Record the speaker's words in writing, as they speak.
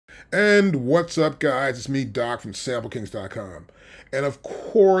And what's up, guys? It's me, Doc, from SampleKings.com. And of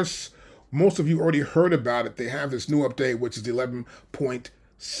course, most of you already heard about it. They have this new update, which is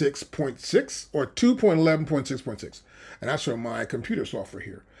 11.6.6 or 2.11.6.6. And that's for my computer software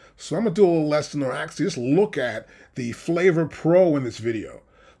here. So I'm going to do a little lesson, or actually just look at the Flavor Pro in this video.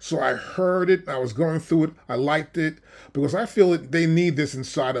 So I heard it, I was going through it, I liked it, because I feel that they need this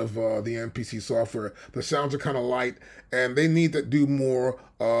inside of the MPC software. The sounds are kind of light, and they need to do more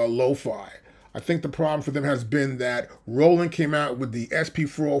lo-fi. I think the problem for them has been that Roland came out with the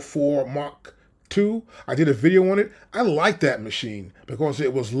SP404 Mark II. I did a video on it. I liked that machine because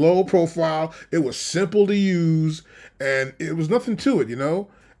it was low profile, it was simple to use, and it was nothing to it, you know?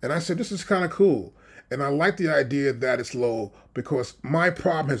 And I said, this is kind of cool. And I like the idea that it's low because my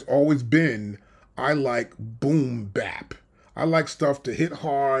problem has always been I like boom bap. I like stuff to hit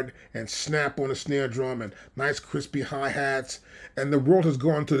hard and snap on a snare drum and nice crispy hi-hats. And the world has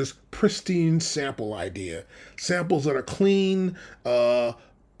gone to this pristine sample idea. Samples that are clean,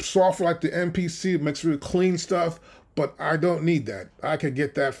 soft like the MPC, makes really clean stuff. But I don't need that. I can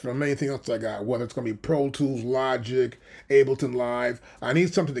get that from anything else I got, whether it's going to be Pro Tools, Logic, Ableton Live. I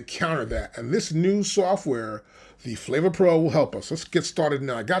need something to counter that. And this new software, the Flavor Pro, will help us. Let's get started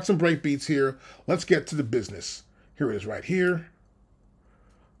now. I got some breakbeats here. Let's get to the business. Here it is right here.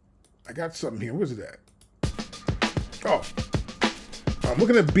 I got something here. Where's it at? Oh, I'm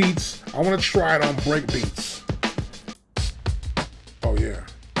looking at beats. I want to try it on Breakbeats. Oh, yeah.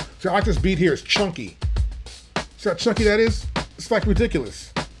 See, I like this beat here. It's chunky. See how chunky that is? It's like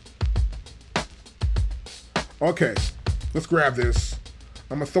ridiculous. Okay, let's grab this.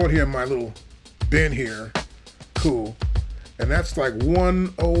 I'm gonna throw it here in my little bin here. Cool. And that's like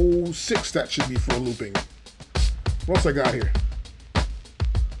 106 that should be for looping. What else I got here?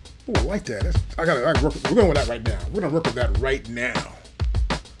 Oh, I like that. We're going with that right now. We're gonna work with that right now.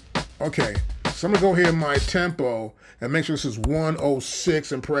 Okay, so I'm gonna go here in my tempo and make sure this is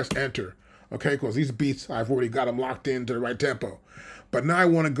 106 and press enter. Okay, because these beats, I've already got them locked into the right tempo. But now I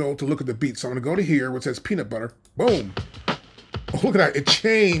want to go to look at the beats. So I'm going to go to here where it says peanut butter. Boom. Oh, look at that. It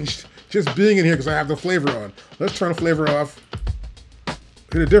changed just being in here because I have the flavor on. Let's turn the flavor off.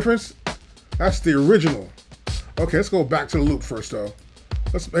 See the difference? That's the original. Okay, let's go back to the loop first, though.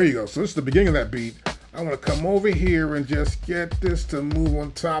 There you go. So this is the beginning of that beat. I want to come over here and just get this to move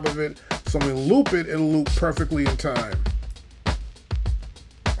on top of it. So when we loop it, it'll loop perfectly in time.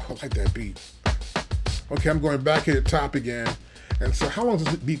 I like that beat. Okay, I'm going back here at the top again. And so how long is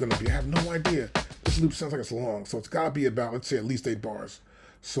this beat going to be? I have no idea. This loop sounds like it's long. So it's got to be about, let's say, at least 8 bars.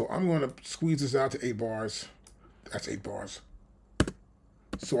 So I'm going to squeeze this out to 8 bars. That's 8 bars.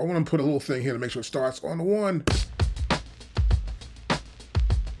 So I want to put a little thing here to make sure it starts on the 1.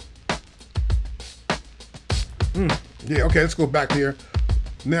 Yeah, okay, let's go back here.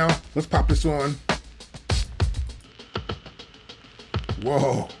 Now, let's pop this on.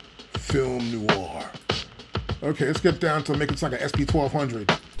 Whoa. Film noir. Okay, let's get down to make it like an SP1200.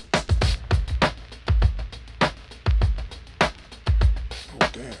 Oh,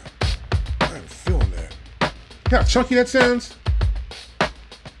 damn. I'm feeling that. See how chunky that sounds?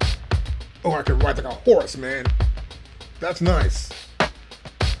 Oh, I can ride like a horse, man. That's nice.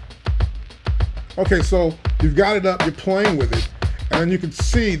 Okay, so you've got it up, you're playing with it, and then you can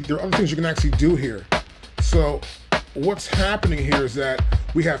see there are other things you can actually do here. So what's happening here is that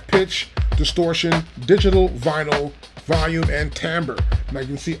we have pitch, distortion, digital, vinyl, volume, and timbre. Now you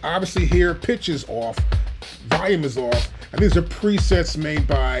can see obviously here pitch is off, volume is off, and these are presets made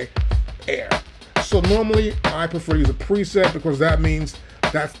by Air. So normally I prefer to use a preset because that means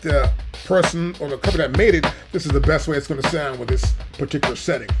that's the person or the company that made it, this is the best way it's going to sound with this particular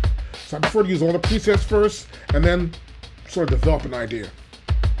setting. So I prefer to use all the presets first and then sort of develop an idea.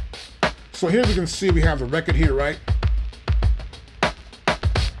 So here we can see we have the record here, right?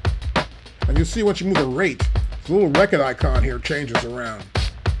 And you see once you move the rate, the little record icon here changes around.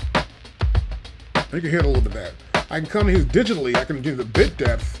 You can hear a little bit of that. I can come here digitally, I can do the bit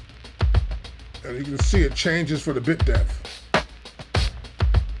depth, and you can see it changes for the bit depth.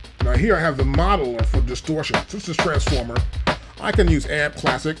 Now here I have the modeler for distortion. So this is transformer. I can use amp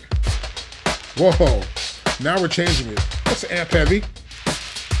classic. Whoa, now we're changing it. That's amp heavy.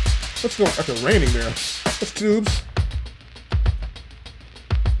 Let's go, that's raining there. That's tubes.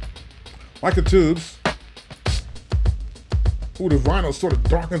 Like the tubes. Ooh, the vinyl sort of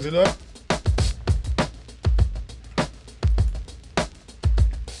darkens it up.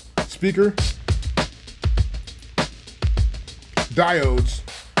 Speaker. Diodes.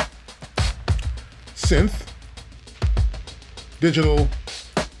 Synth. Digital.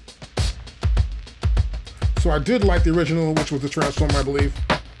 So I did like the original, which was the transformer, I believe.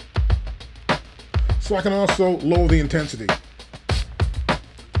 So I can also lower the intensity,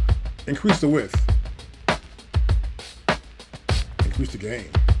 increase the width, increase the gain.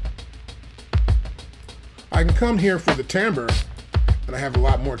 I can come here for the timbre, and I have a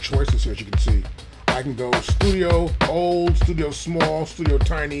lot more choices here, as you can see. I can go studio old, studio small, studio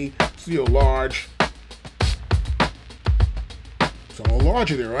tiny, studio large. So a little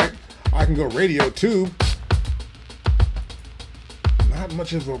larger there, right? I can go radio tube. Not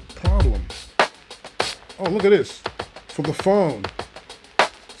much of a problem. Oh, look at this. For the phone.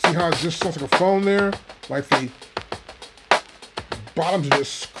 See how it just sounds like a phone there? Like the bottoms are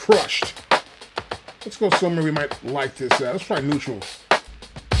just crushed. Let's go somewhere we might like this at. Let's try neutral.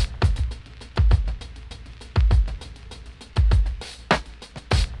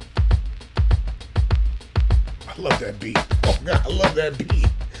 I love that beat. Oh God, I love that beat.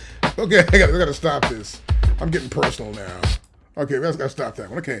 Okay, I gotta stop this. I'm getting personal now. Okay, we gotta stop that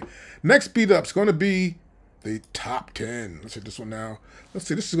one. Okay, next beat up's gonna be the top 10. Let's hit this one now. Let's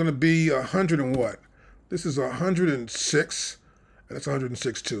see, this is gonna be 100 and what? This is 106, and that's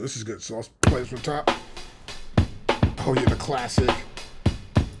 106 too. This is good. So I'll play this from top. Oh yeah, the classic.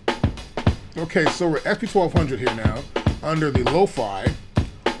 Okay, so we're at SP1200 here now, under the lo-fi.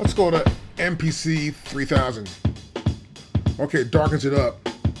 Let's go to MPC 3000. Okay, darkens it up.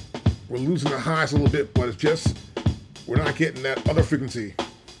 We're losing the highs a little bit, but it's just, we're not getting that other frequency.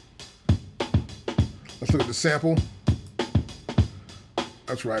 Let's look at the sample.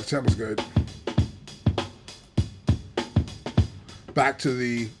 That's right, the sample's good. Back to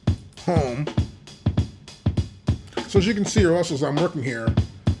the home. So as you can see here also, as I'm working here,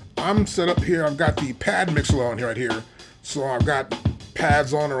 I'm set up here, I've got the pad mixer on here right here. So I've got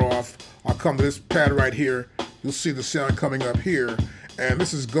pads on or off. I'll come to this pad right here. You'll see the sound coming up here. And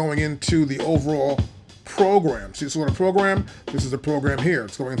this is going into the overall program. See, so in a program, this is the program here.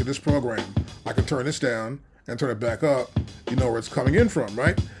 It's going into this program. I can turn this down and turn it back up. You know where it's coming in from,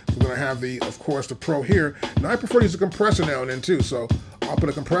 right? So then I have the, of course, the Pro here. Now I prefer to use a compressor now and then too. So I'll put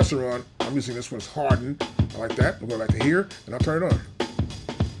a compressor on. I'm using this one, it's hardened. I like that. I'll go back to here and I'll turn it on.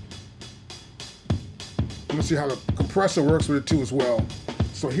 Let's see how the compressor works with it too as well.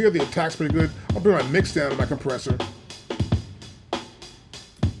 So here the attack's pretty good. I'll bring my mix down to my compressor.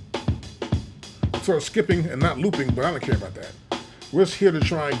 I'm sort of skipping and not looping, but I don't care about that. We're just here to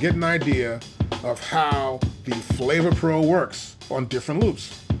try and get an idea of how the Flavor Pro works on different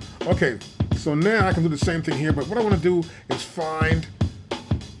loops. Okay, so now I can do the same thing here, but what I want to do is find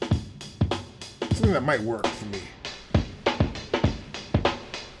something that might work for me.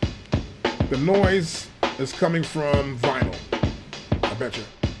 The noise is coming from vinyl. I bet you.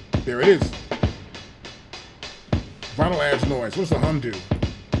 There it is. Vinyl adds noise. What does the hum do?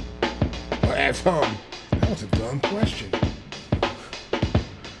 Well, adds hum. That was a dumb question.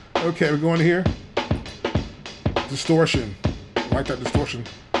 Okay, we're going here. Distortion. I like that distortion.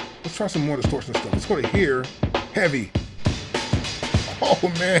 Let's try some more distortion stuff. Let's go to here. Heavy. Oh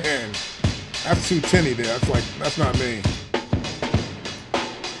man. That's too tinny there. That's not me.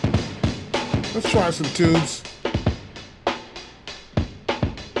 Let's try some tubes.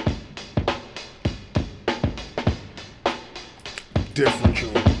 Differential.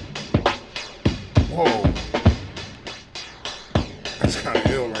 Whoa. That's kind of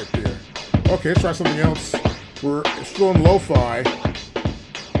ill right there. Okay, let's try something else. It's still in lo-fi.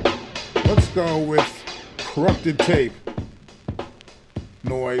 Let's go with corrupted tape.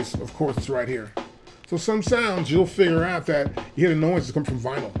 Noise, of course, it's right here. So some sounds you'll figure out that you hear the noise that come from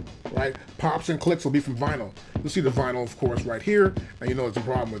vinyl, right? Pops and clicks will be from vinyl. You'll see the vinyl, of course, right here, and you know there's a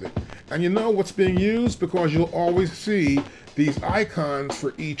problem with it. And you know what's being used because you'll always see these icons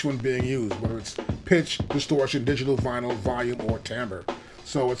for each one being used, whether it's pitch, distortion, digital, vinyl, volume, or timbre.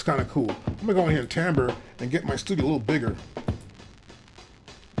 So it's kind of cool. I'm gonna go in here and timbre and get my studio a little bigger.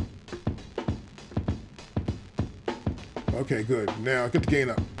 Okay, good. Now get the gain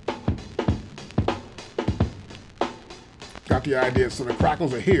up. Got the idea. So the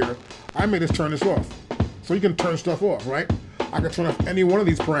crackles are here. I may just turn this off. So you can turn stuff off, right? I can turn off any one of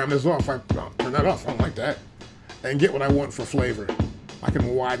these parameters off. I'll turn that off. I don't like that. And get what I want for flavor. I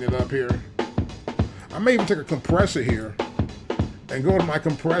can widen it up here. I may even take a compressor here and go to my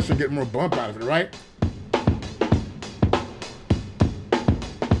compressor and get more bump out of it, right?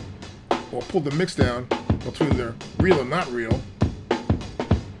 Or pull the mix down between the real and not real.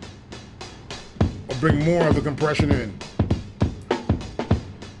 Or bring more of the compression in.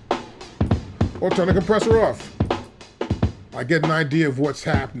 Or turn the compressor off. I get an idea of what's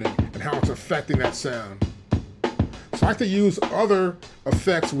happening and how it's affecting that sound. So I have to use other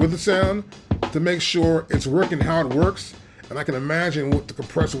effects with the sound to make sure it's working how it works And I can imagine what the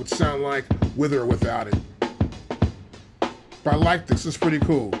compressor would sound like with or without it. But I like this. It's pretty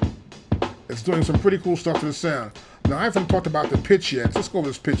cool. It's doing some pretty cool stuff to the sound. Now, I haven't talked about the pitch yet. Let's go over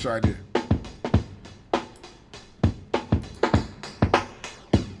this pitch idea.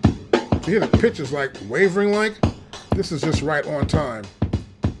 You hear the pitch is like wavering like? This is just right on time.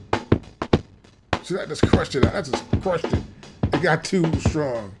 See, that just crushed it out. That just crushed it. It got too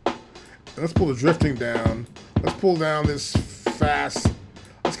strong. And let's pull the drifting down. Let's pull down this fast.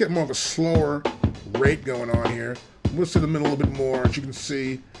 Let's get more of a slower rate going on here. Move to the middle a little bit more. As you can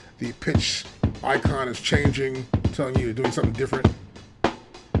see, the pitch icon is changing, telling you you're doing something different.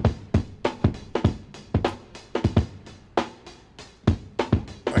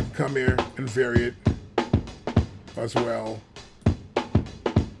 I can come here and vary it as well.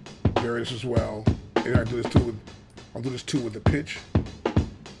 Vary this as well. And I'll do this too with the pitch.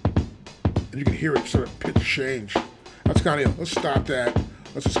 And you can hear it sort of pitch change. That's kind of, let's stop that.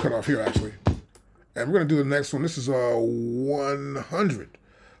 Let's just cut off here actually. And we're going to do the next one. This is 100.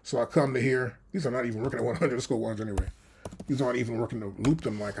 So I'll come to here. These are not even working at 100. Let's go 100 anyway. These aren't even working to loop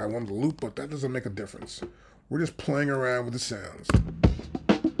them like I wanted to loop, but that doesn't make a difference. We're just playing around with the sounds.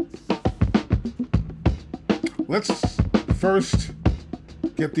 Let's first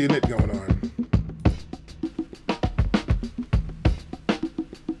get the init going on.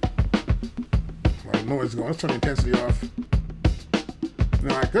 My noise is going. Let's turn the intensity off.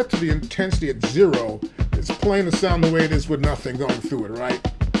 Now I got to the intensity at 0. It's playing the sound the way it is with nothing going through it, right?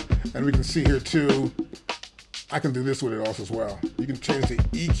 And we can see here too, I can do this with it also as well. You can change the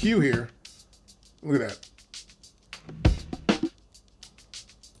EQ here. Look at that.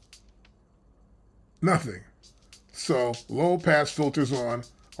 Nothing. So low pass filters on,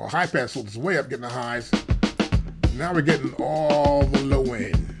 or high pass filters way up, getting the highs. Now we're getting all the low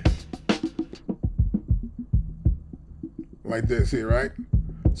end. Like this here, right?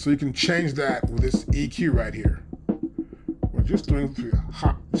 So you can change that with this EQ right here. We're just doing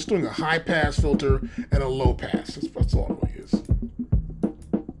a high pass filter and a low pass. That's all it really is.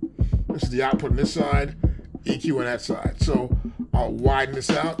 This is the output on this side, EQ on that side. So I'll widen this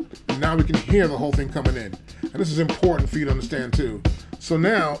out. And now we can hear the whole thing coming in. And this is important for you to understand too. So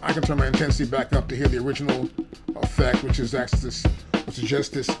now I can turn my intensity back up to hear the original effect, which is just this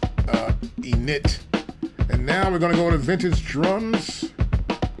init. And now we're going to go to vintage drums.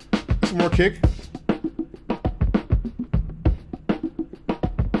 Some more kick.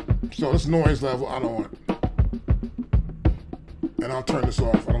 So this noise level I don't want. And I'll turn this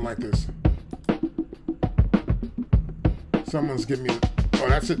off. I don't like this. Someone's giving me, oh,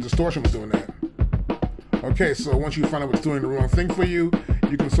 that's it. Distortion was doing that. Okay, so once you find out what's doing the wrong thing for you,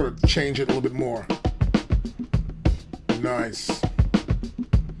 you can sort of change it a little bit more. Nice.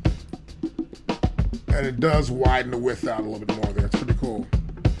 And it does widen the width out a little bit more there. It's pretty cool.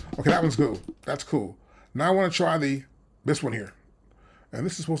 Okay, that one's good. That's cool. Now I want to try this one here. And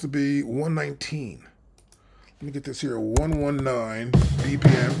this is supposed to be 119. Let me get this here, 119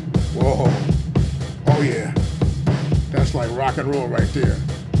 BPM. Whoa. Oh yeah. That's like rock and roll right there.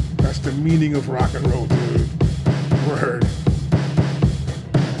 That's the meaning of rock and roll, dude. Word.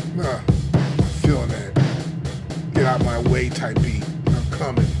 I'm feeling that. Get out my way type beat. I'm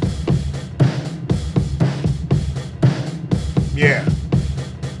coming. Yeah.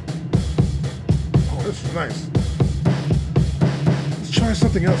 Oh, this is nice. Let's try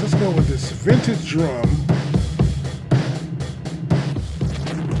something else. Let's go with this vintage drum.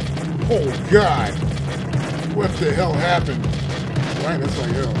 Oh, God. What the hell happened? Right, that's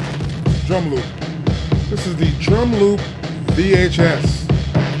like hell. Drum loop. This is the drum loop VHS.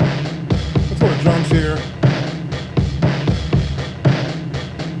 Let's go to drums here.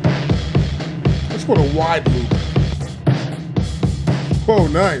 Let's go to wide loop. Oh,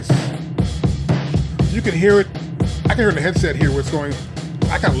 nice. You can hear it. I can hear in the headset here where it's going.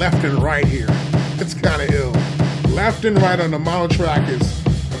 I got left and right here. It's kind of ill. Left and right on the mono track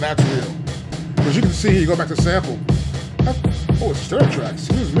that's real. Because you can see here, you go back to sample. Oh, it's a stereo track.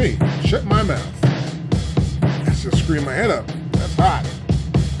 Excuse me. Shut my mouth. That's just screwing my head up. That's hot.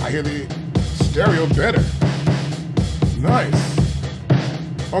 I hear the stereo better. Nice.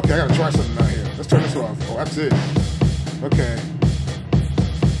 Okay, I gotta try something out here. Let's turn this off. Oh, that's it. Okay.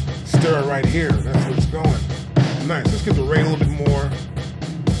 Stereo right here. That's where it's going. Nice. Let's get the rate a little bit more.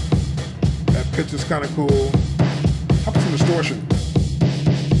 That pitch is kind of cool. How about some distortion?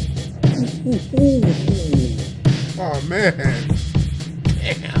 Ooh. Oh man.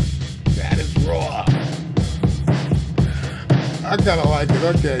 Damn. That is raw. I kind of like it.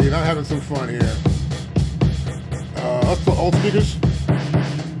 Okay, you're not having some fun here. Let's put old speakers.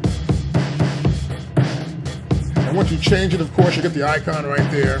 And once you change it, of course, you get the icon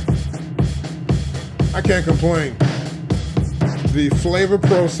right there. I can't complain. The Flavor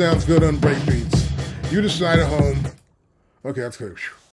Pro sounds good on Breakbeats. You decide at home. Okay, that's good.